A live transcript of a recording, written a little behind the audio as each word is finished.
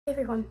Hey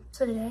everyone,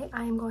 so today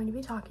I am going to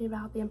be talking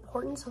about the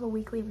importance of a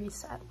weekly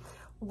reset,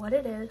 what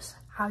it is,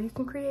 how you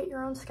can create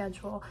your own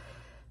schedule,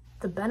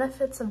 the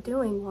benefits of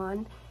doing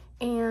one,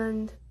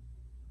 and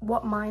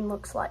what mine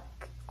looks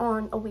like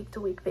on a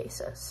week-to-week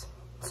basis.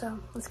 So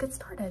let's get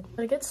started.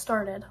 To get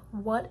started,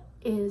 what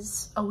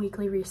is a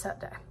weekly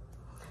reset day?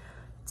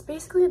 It's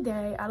basically a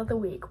day out of the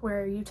week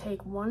where you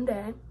take one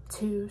day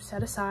to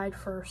set aside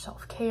for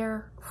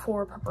self-care,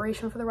 for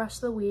preparation for the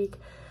rest of the week,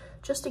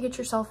 just to get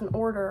yourself in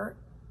order,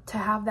 to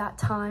have that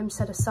time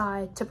set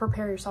aside to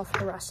prepare yourself for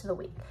the rest of the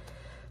week.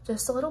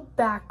 Just a little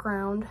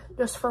background,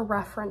 just for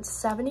reference,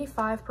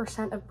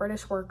 75% of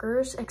British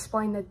workers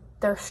explain that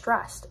they're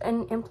stressed,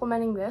 and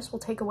implementing this will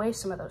take away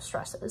some of those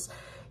stresses.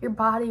 Your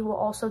body will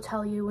also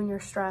tell you when you're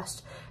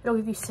stressed. It'll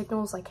give you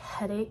signals like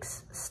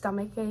headaches,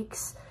 stomach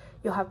aches,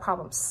 you'll have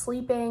problems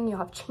sleeping, you'll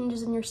have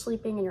changes in your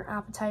sleeping and your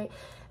appetite,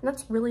 and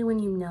that's really when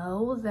you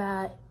know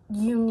that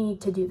you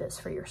need to do this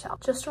for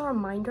yourself. Just a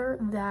reminder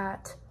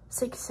that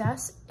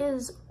success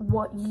is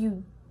what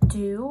you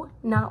do,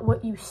 not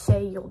what you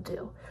say you'll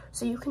do.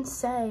 So you can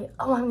say,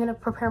 oh, I'm gonna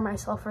prepare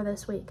myself for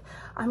this week.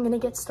 I'm gonna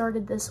get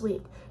started this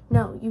week.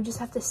 No, you just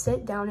have to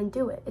sit down and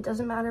do it. It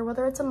doesn't matter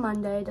whether it's a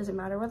Monday, it doesn't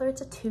matter whether it's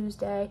a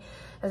Tuesday,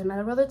 it doesn't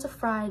matter whether it's a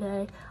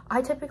Friday.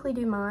 I typically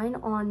do mine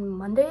on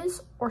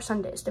Mondays or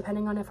Sundays,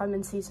 depending on if I'm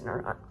in season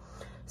or not.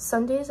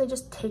 Sundays, I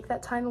just take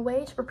that time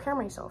away to prepare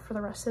myself for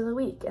the rest of the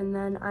week, and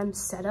then I'm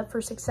set up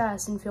for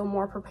success and feel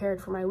more prepared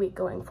for my week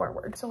going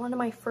forward. So on to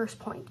my first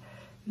point,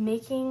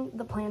 making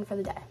the plan for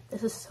the day.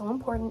 This is so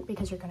important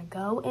because you're gonna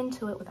go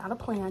into it without a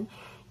plan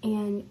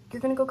and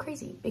you're gonna go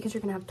crazy because you're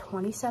gonna have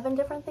 27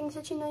 different things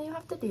that you know you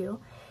have to do,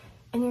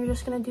 and you're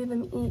just gonna do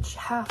them each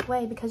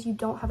halfway because you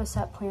don't have a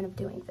set plan of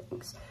doing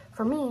things.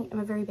 For me, I'm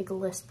a very big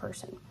list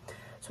person.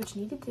 So what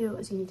you need to do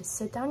is you need to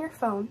sit down your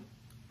phone,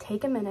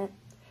 take a minute,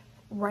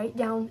 write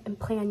down and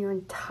plan your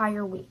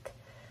entire week.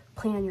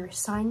 Plan your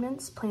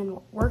assignments, plan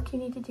what work you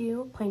need to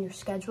do, plan your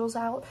schedules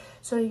out,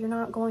 so you're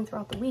not going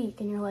throughout the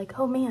week and you're like,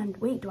 oh man,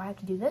 wait, do I have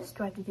to do this?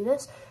 Do I have to do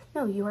this?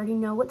 No, you already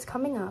know what's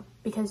coming up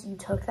because you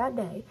took that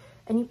day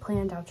and you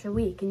planned out your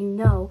week, and you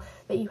know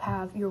that you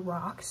have your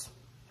rocks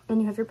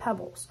and you have your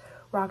pebbles.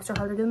 Rocks are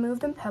harder to move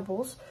than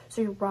pebbles,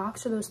 so your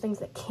rocks are those things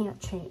that can't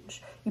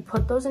change. You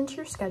put those into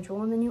your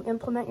schedule and then you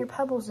implement your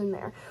pebbles in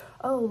there.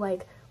 Oh,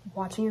 like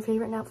watching your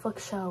favorite Netflix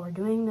show or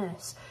doing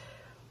this.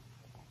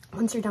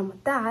 Once you're done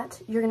with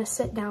that, you're gonna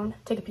sit down,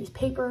 take a piece of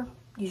paper,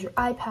 use your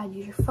iPad,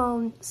 use your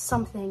phone,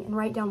 something, and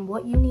write down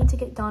what you need to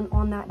get done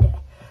on that day.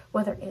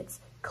 Whether it's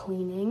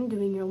cleaning,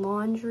 doing your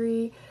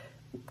laundry,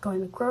 going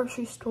to the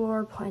grocery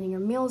store, planning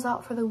your meals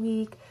out for the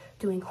week,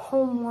 doing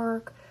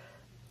homework,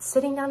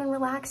 sitting down and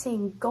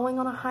relaxing, going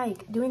on a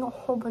hike, doing a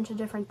whole bunch of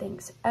different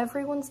things.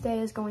 Everyone's day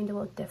is going to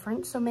look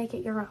different, so make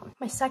it your own.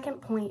 My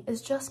second point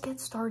is just get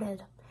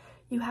started.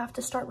 You have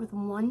to start with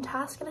one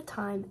task at a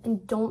time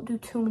and don't do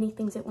too many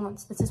things at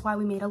once. This is why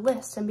we made a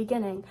list in the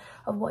beginning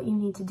of what you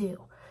need to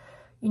do.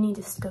 You need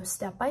to go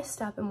step by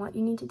step in what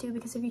you need to do,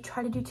 because if you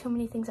try to do too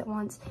many things at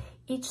once,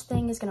 each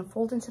thing is going to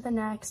fold into the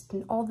next,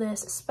 and all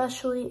this,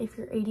 especially if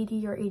you're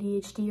ADD or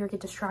ADHD or get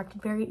distracted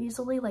very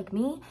easily like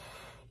me,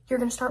 you're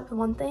going to start with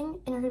one thing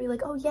and you're going to be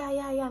like, oh yeah,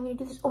 I'm going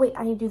to do this. Oh wait,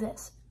 I need to do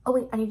this. Oh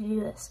wait, I need to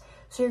do this.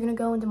 So you're gonna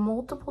go into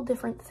multiple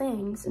different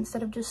things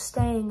instead of just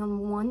staying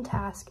on one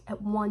task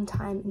at one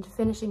time and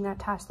finishing that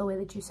task the way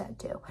that you said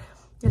to.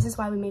 This is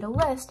why we made a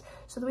list,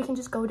 so that we can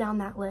just go down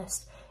that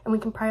list and we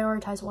can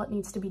prioritize what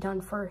needs to be done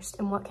first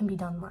and what can be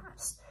done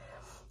last.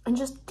 And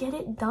just get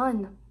it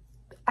done.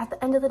 At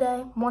the end of the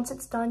day, once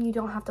it's done, you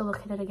don't have to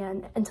look at it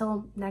again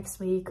until next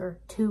week or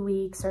 2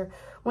 weeks or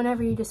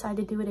whenever you decide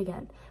to do it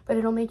again. But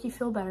it'll make you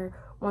feel better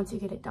once you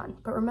get it done.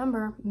 But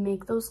remember,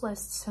 make those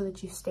lists so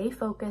that you stay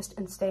focused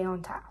and stay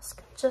on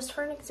task. Just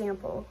for an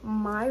example,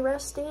 my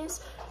rest days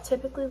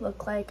typically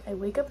look like I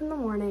wake up in the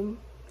morning,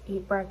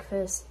 eat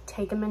breakfast,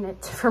 take a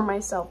minute for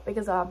myself,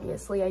 because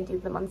obviously I do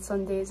them on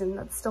Sundays and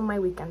that's still my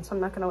weekend, so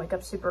I'm not gonna wake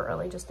up super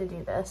early just to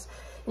do this.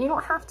 And you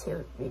don't have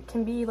to. It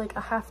can be like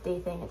a half day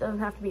thing. It doesn't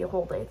have to be a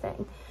whole day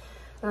thing.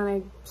 And then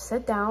I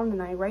sit down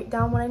and I write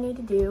down what I need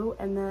to do,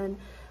 and then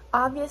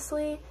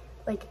obviously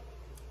like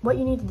what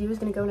you need to do is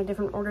going to go in a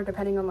different order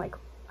depending on like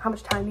how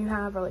much time you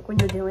have or like when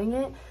you're doing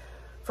it.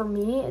 For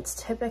me, it's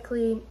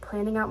typically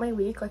planning out my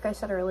week, like I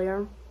said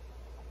earlier.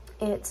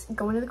 It's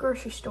going to the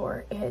grocery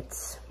store,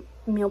 it's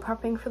meal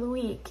prepping for the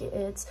week,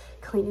 it's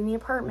cleaning the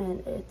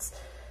apartment, it's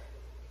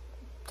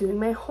doing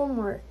my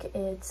homework,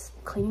 it's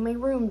cleaning my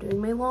room,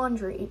 doing my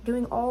laundry,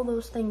 doing all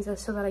those things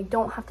so that I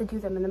don't have to do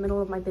them in the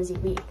middle of my busy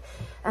week.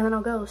 And then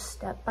I'll go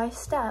step by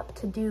step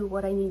to do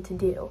what I need to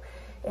do.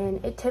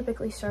 And it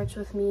typically starts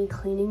with me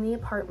cleaning the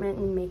apartment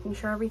and making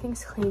sure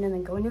everything's clean, and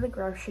then going to the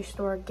grocery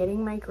store,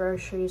 getting my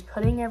groceries,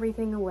 putting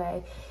everything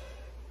away,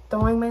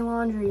 throwing my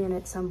laundry in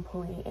at some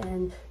point,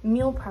 and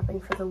meal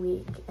prepping for the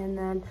week, and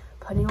then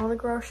putting all the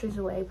groceries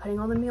away, putting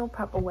all the meal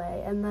prep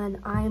away, and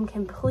then I am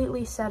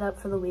completely set up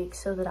for the week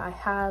so that I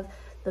have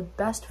the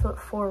best foot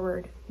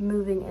forward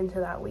moving into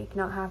that week,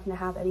 not having to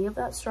have any of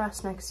that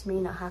stress next to me,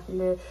 not having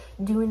to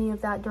do any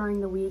of that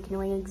during the week,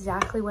 knowing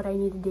exactly what I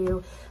need to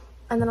do.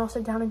 And then I'll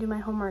sit down and do my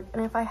homework.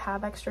 And if I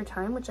have extra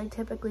time, which I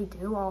typically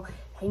do, I'll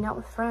hang out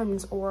with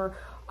friends, or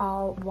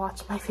I'll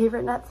watch my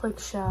favorite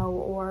Netflix show,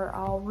 or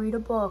I'll read a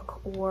book,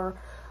 or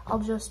I'll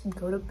just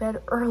go to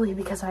bed early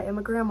because I am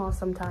a grandma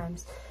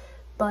sometimes.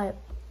 But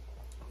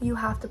you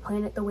have to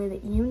plan it the way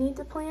that you need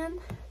to plan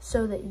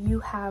so that you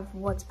have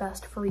what's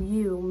best for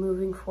you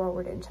moving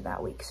forward into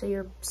that week. So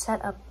you're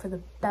set up for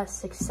the best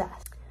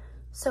success.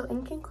 So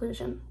in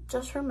conclusion,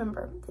 just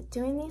remember that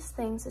doing these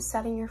things is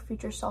setting your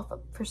future self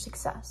up for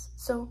success.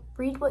 So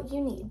read what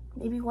you need.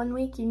 Maybe one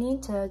week you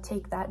need to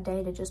take that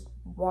day to just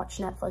watch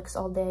Netflix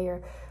all day,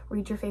 or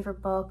read your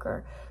favorite book,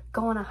 or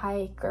go on a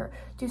hike, or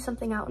do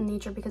something out in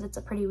nature because it's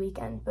a pretty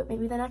weekend. But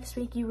maybe the next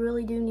week you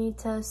really do need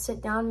to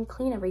sit down and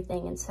clean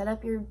everything and set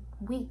up your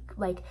week,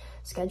 like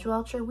schedule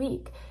out your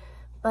week.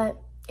 But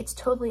it's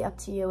totally up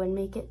to you, and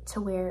make it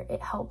to where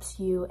it helps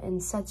you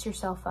and sets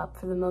yourself up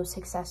for the most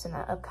success in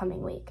that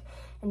upcoming week.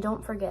 And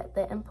don't forget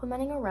that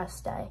implementing a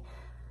rest day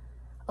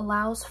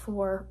allows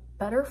for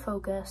better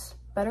focus,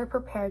 better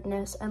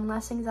preparedness, and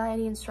less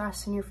anxiety and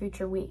stress in your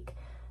future week.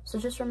 So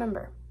just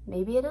remember,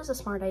 maybe it is a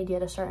smart idea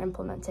to start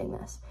implementing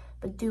this,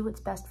 but do what's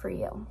best for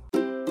you.